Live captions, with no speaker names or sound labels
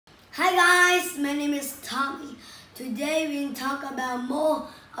Hi guys, my name is Tommy. Today we will talk about more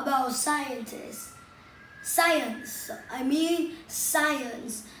about science. Science.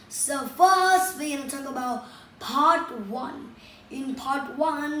 So first we're going to talk about part 1. In part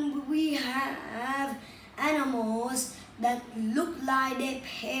 1 we have animals that look like their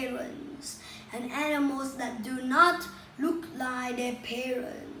parents and animals that do not look like their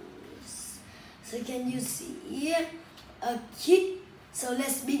parents. So can you see a kid? So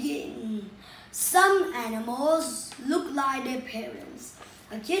let's begin. Some animals look like their parents.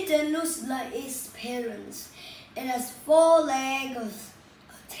 A kitten looks like its parents. It has 4 legs,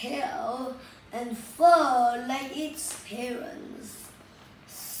 a tail, and fur like its parents.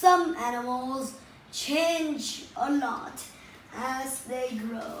 Some animals change a lot as they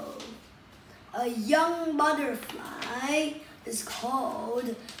grow. A young butterfly is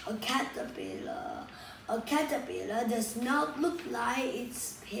called a caterpillar. A caterpillar does not look like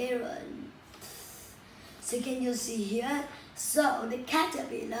its parents. So can you see here? So the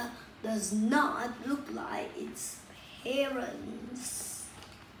caterpillar does not look like its parents.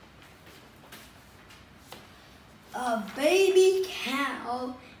 A baby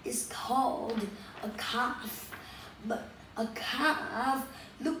cow is called a calf, but a calf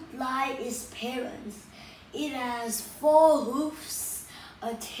looks like its parents. It has 4 hoofs,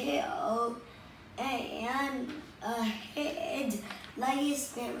 a tail, and a head like its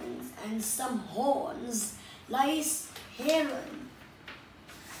parents, and some horns like its parents.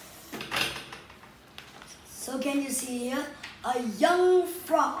 So can you see here? A young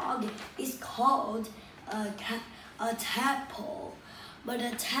frog is called a tadpole, but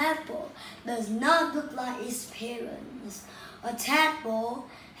a tadpole does not look like its parents. A tadpole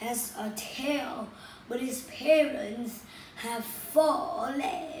has a tail, but its parents have 4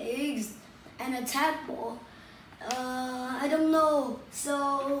 legs. And a tadpole, I don't know,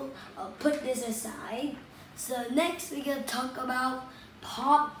 so I'll put this aside. So next we're going to talk about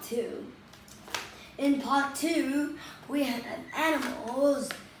part 2. In part 2, we have animals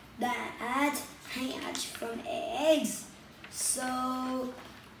that hatch from eggs. So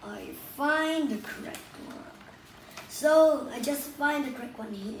I find the correct one. So I just find the correct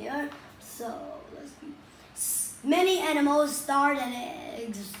one here. So let's see. Many animals start at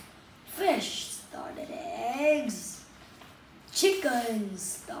eggs. Fish start at eggs. Chickens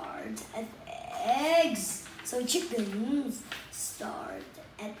start at eggs. So chickens start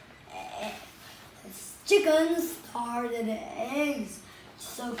at eggs. Chickens start at eggs.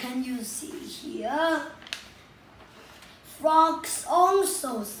 So can you see here? Frogs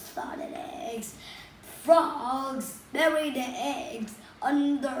also start at eggs. Frogs bury their eggs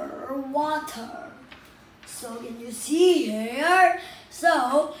underwater. So can you see here?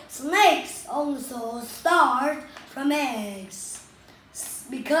 So snakes also start from eggs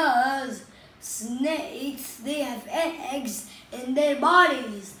because snakes, they have eggs in their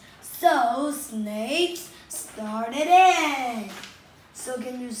bodies. So snakes start at eggs. So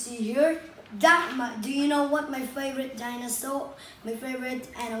can you see here? Do you know what my favorite animal, my favorite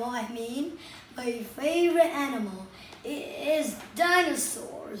animal is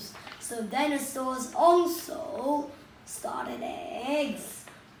dinosaurs. So dinosaurs also started eggs.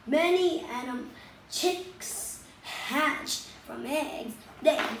 Many chicks hatch from eggs.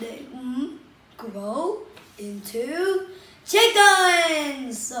 Then they grow into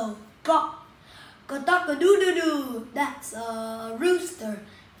chickens. So cock-a-doodle-doo, that's a rooster.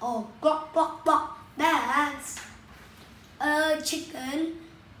 Or cluck-cluck-cluck, that's a chicken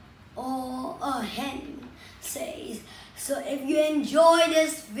or a hen says. So if you enjoy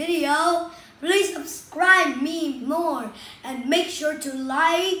this video, please subscribe me more and make sure to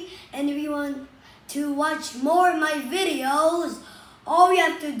like. And if you want to watch more of my videos, all you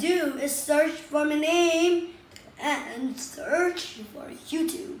have to do is search for my name and search for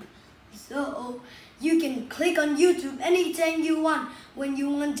YouTube. So you can click on YouTube anytime you want when you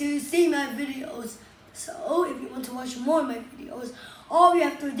want to see my videos. So if you want to watch more of my videos, all you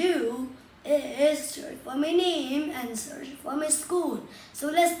have to do is search for my name and search for my school. So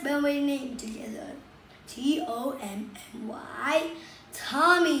let's spell my name together. Tommy,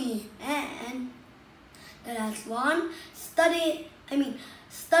 Tommy. And the last one, studying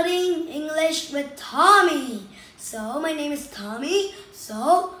English with Tommy. So my name is Tommy.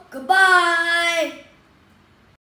 So goodbye.